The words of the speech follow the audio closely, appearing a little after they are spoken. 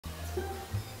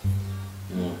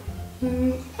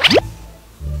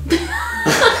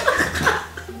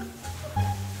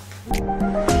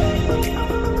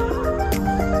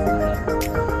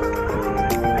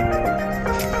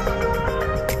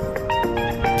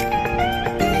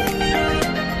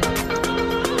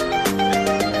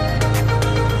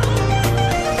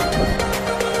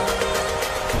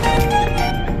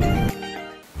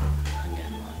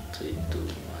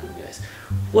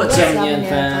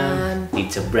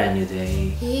It's a brand new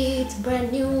day. It's a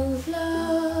brand new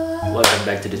vlog. Welcome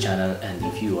back to the channel, and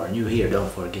if you are new here,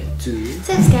 don't forget to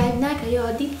Subscribe na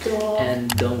kayo dito. and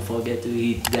don't forget to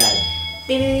hit that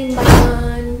Ding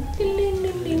button. Ding ding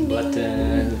ding ding ding.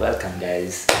 button. Welcome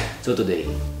guys. So today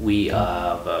we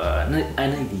have an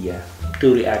idea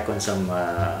to react on some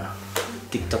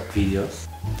TikTok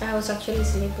videos. I was actually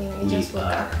sleeping. I just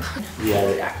woke up. We are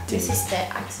reacting. This is the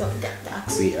axle.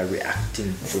 We are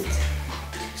reacting to.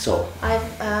 So I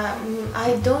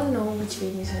don't know which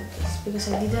videos are this because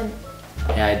I didn't.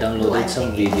 yeah, I downloaded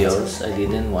some anything. videos. I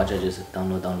didn't watch. I just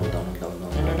download.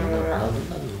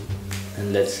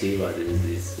 And let's see what is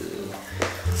this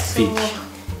speech. So,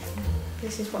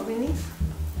 this is what we need.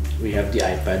 We have the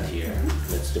iPad here.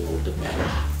 Let's remove the pen.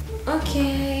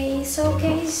 Okay, so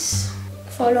guys,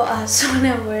 follow us on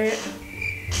our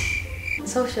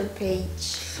social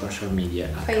page. Social media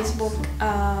account. Facebook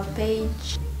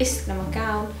page, Instagram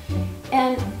account,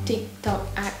 and TikTok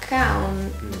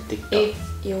account. TikTok. If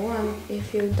you want,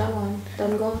 if you don't want,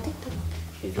 don't go on TikTok.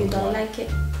 If you don't want. like it.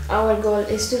 Our goal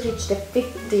is to reach the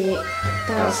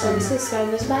 50,000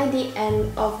 subscribers by the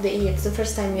end of the year. It's the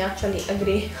first time we actually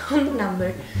agree on the number.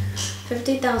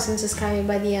 50,000 subscribers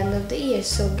by the end of the year.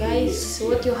 So guys,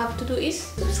 what you have to do is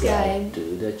subscribe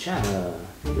to the channel.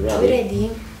 You Are we ready? ready?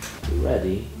 You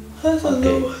ready?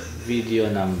 Okay. Video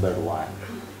number 1.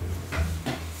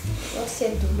 Let's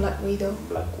send to Black Widow.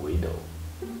 Black Widow.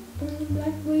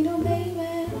 Black Widow,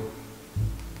 baby.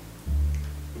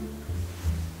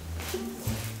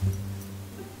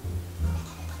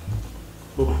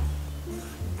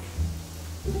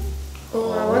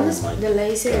 Oh, I want my the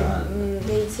laser, God.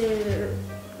 laser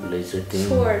Laser thing.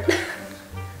 sword.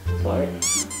 Sword.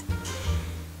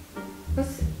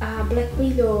 What's Black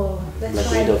Widow? That's Black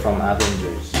why. Widow from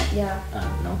Avengers. Yeah,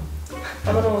 No.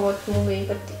 I don't know what movie,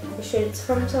 but for sure it's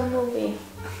from some movie.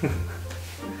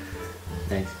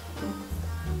 Next.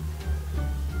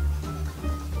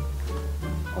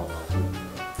 Oh.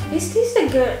 Is this the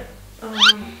girl?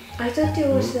 I thought it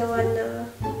was the one.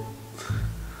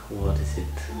 What is it?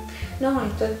 No, I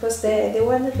thought it was the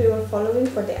one that we were following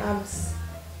for the abs.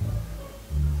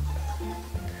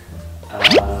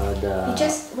 You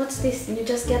just, what's this? You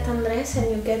just get undressed and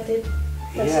you get it.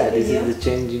 That's Yeah, the this video? is the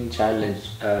changing challenge,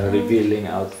 revealing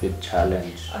outfit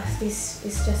challenge. This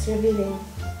is just revealing.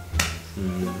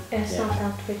 It's Yeah. not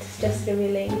outfit, it's just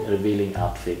revealing. Revealing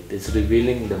outfit. It's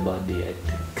revealing the body, I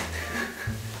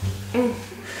think.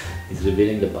 It's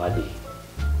revealing the body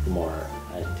more,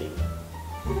 I think.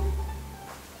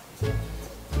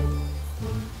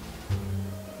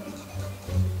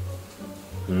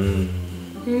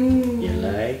 You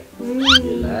like?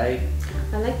 You like?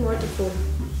 I like more the food.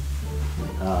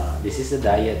 This is a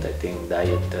diet, I think.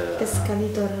 Diet.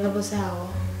 Pescadito rebozao.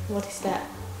 What is that?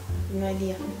 No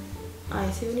idea.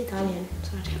 It's in Italian.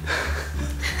 Sorry.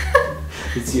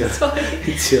 It's your, Sorry.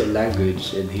 it's your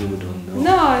language, and you don't know.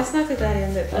 No, it's not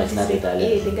Italian. It's not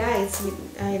Italian. The guy is,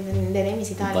 the name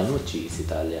is Italian. Panucci is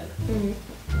Italian.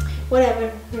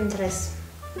 Whatever. Interest.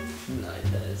 No,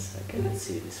 it does. I cannot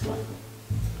see this one.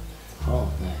 Oh,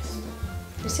 nice.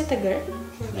 Is it a girl?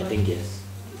 I think yes.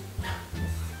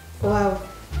 Wow,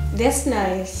 that's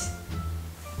nice.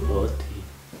 Roti.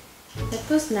 That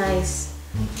was nice.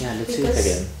 Yeah, let's see it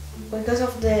again. Because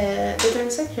of the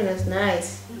transaction is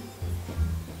nice.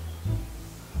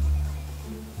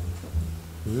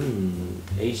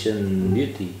 Asian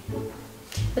beauty.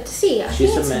 But see, I think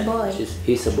it's a man. boy.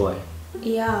 He's a boy.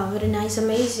 Yeah, very nice,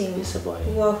 amazing. He's a boy.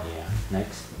 Wow. Yeah.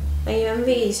 Next. My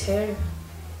envy is her.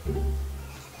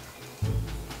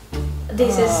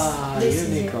 This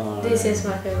unicorn. This is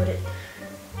my favorite.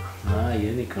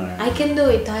 Unicorn. I can do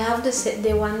it. I have the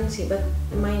onesie, but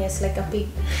mine is like a pig.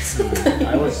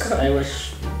 I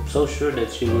was so sure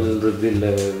that she will reveal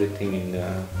everything in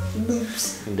the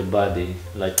Boobs. in the body,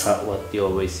 like what you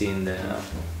always see in the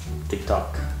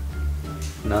TikTok.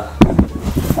 No.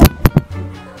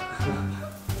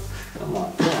 Come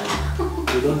on, run.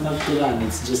 You don't have to run.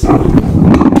 It's just. I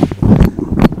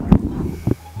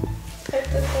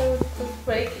thought I was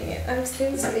breaking it. I'm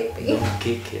still sleeping. Don't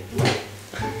kick it.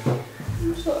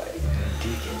 I'm sorry.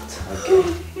 Kick it.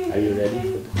 Okay. Are you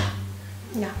ready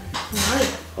Yeah.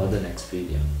 Nice. for the next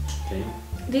video? Okay.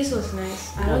 This was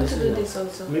nice. I Yeah, want this to is do nice. this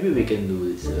also. Maybe we can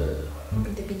do this.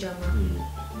 With the pajama.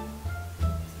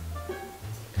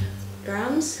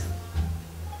 Drums.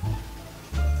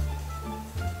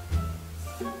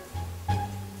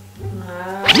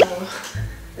 Wow.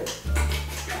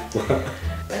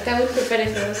 Like I would prefer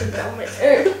if I was a drummer.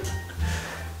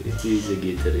 It is a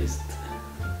guitarist.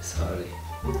 Sorry.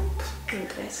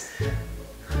 Interest.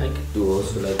 I could do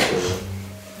also like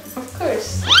Of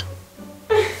course.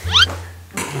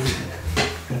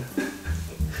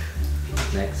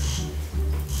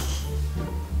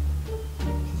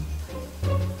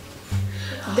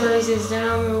 voice is the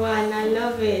number one. I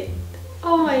love it.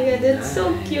 Oh my god, that's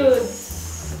so cute.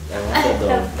 I want a dog.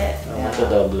 love that. I want a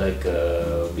dog like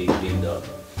a big dog.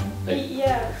 Like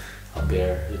Yeah. a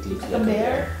bear. It looks like A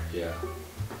bear? Yeah.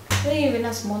 Not even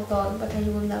a small dog, but I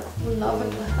would love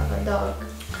to have a dog.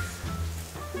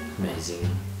 Amazing.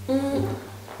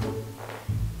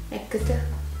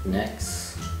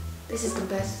 Next, This is the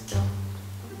best though.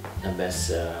 the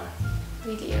best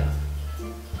Video.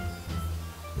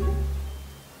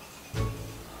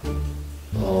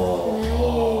 oh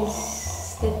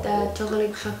Nice. The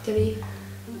chocolate factory.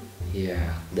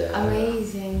 yeah, the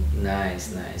Amazing. nice.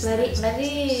 Very nice.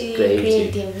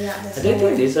 creative. Yeah, that's I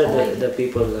think these are I like the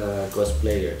people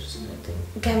cosplayers. I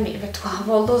think Can be, but to have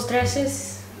all those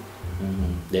dresses.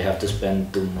 they have to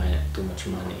spend too much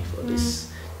money for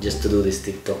this, just to do this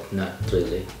TikTok. Not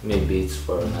really. Maybe it's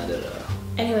for another.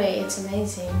 Anyway, it's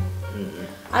amazing.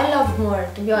 I love more,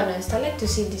 to be honest. I like to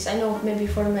see this. I know maybe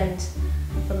for men,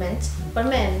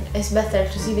 it's better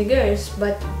to see the girls.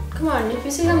 But come on, if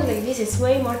you see something like this, it's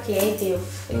way more creative.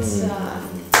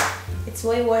 It's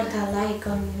way worth a like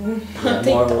on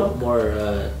TikTok.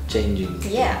 More changing.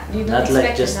 Yeah, you don't Not expect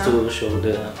like just it to now. show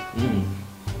the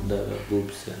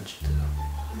boobs and shit.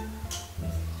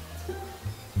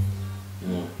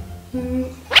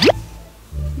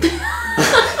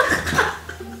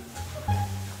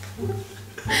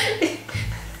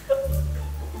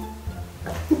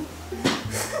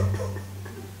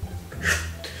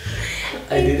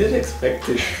 I didn't expect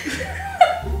it.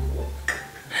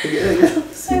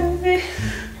 Sorry.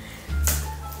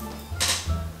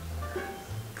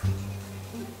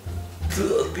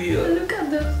 Oh dear. Look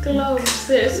at those gloves.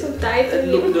 They're so tight on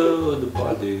Look you. the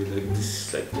body like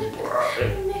this, like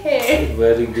Hair.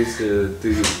 wearing this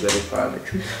thing is very funny.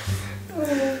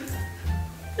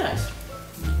 Nice.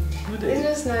 Good It idea.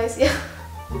 was nice, yeah.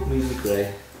 Made me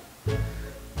cry.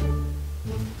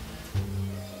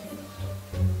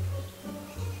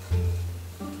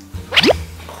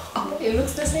 It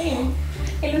looks the same.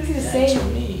 It looks the That's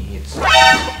same. me. It's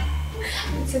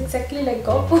It's exactly like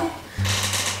Goku.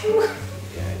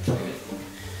 yeah. It's me.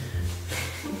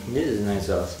 This is nice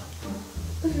also.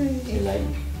 You like?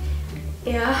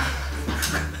 Yeah.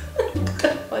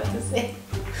 What to say?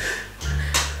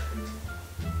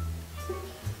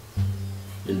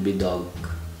 Will be dog.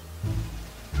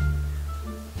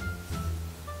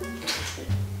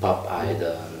 Pop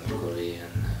idol, Korean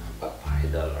pop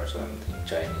idol or something.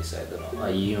 Chinese, I don't know.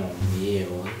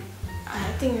 Young.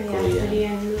 I think yeah, Korean.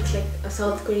 Korean looks like a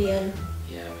South Korean.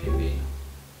 Yeah, maybe.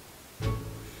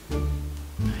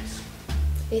 Nice.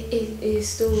 It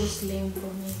is too slim for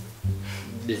me.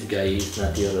 This guy is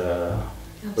not your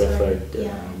I'm preferred sorry.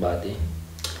 Yeah. body.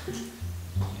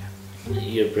 Yeah.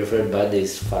 Your preferred body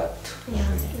is fat. Yeah.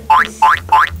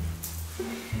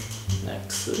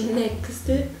 Next. Next.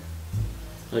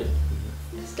 Wait,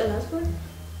 It's the last one.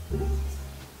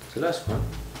 it's the last one.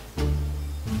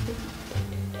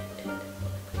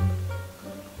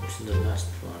 It's the last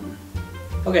one.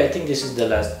 Okay, I think this is the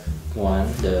last one,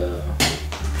 the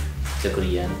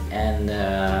Korean, and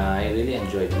I really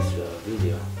enjoyed this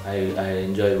video. I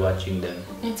enjoy watching them.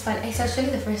 It's fun. It's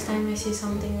actually the first time I see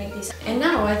something like this. And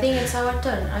now I think it's our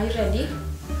turn. Are you ready?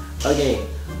 Okay,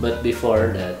 but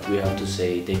before that, we have to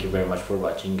say thank you very much for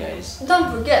watching, guys. Don't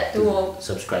forget to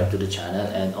Subscribe to the channel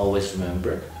and always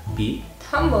remember, be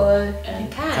humble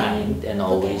and kind and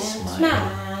always and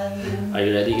smile. Are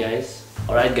you ready, guys?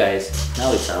 Alright, guys,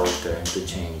 now it's our turn to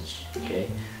change. Okay?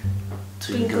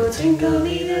 Twinkle, twinkle,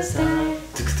 little star.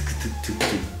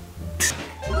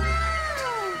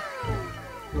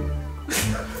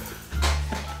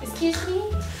 Excuse me?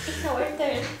 It's our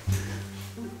turn.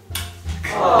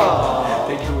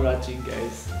 Thank you for watching,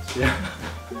 guys. Yeah.